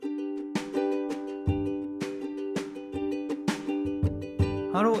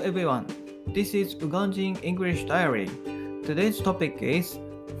Hello everyone, this is Uganjin English Diary. Today's topic is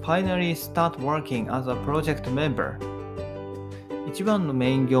Finally start working as a project member. 一番の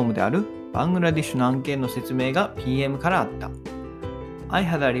メイン業務であるバングラディッシュの案件の説明が PM からあった。I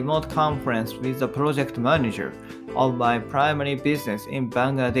had a remote conference with the project manager of my primary business in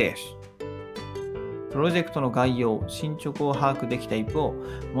Bangladesh. プロジェクトの概要、進捗を把握できた一方、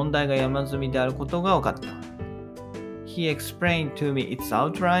問題が山積みであることが分かった。He explained to me its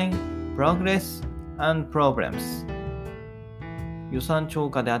outline, progress, and problems. 予算超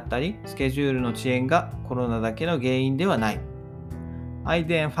過であったり、スケジュールの遅延がコロナだけの原因ではない。I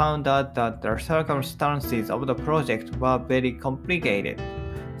then found out that the circumstances of the project were very complicated,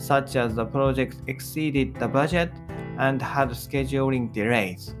 such as the project exceeded the budget and had scheduling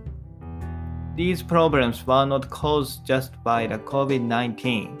delays. These problems were not caused just by the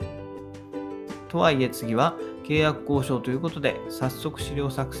COVID-19. とはいえ次は契約交渉ということで早速資料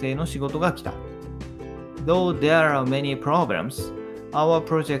作成の仕事が来た。Though there are many problems, our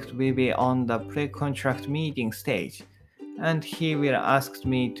project will be on the pre-contract meeting stage, and he will ask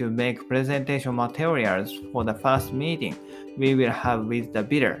me to make presentation materials for the first meeting we will have with the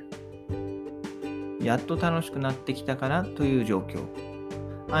bidder. やっと楽しくなってきたかなという状況。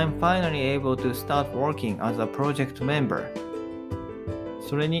I'm finally able to start working as a project member.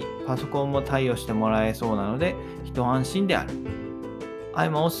 それにパソコンも対応してもらえそうなので一安心である。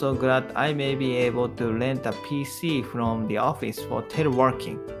I'm also glad I may be able to rent a PC from the office for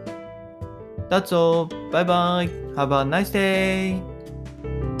teleworking. That's all. Bye bye. Have a nice day.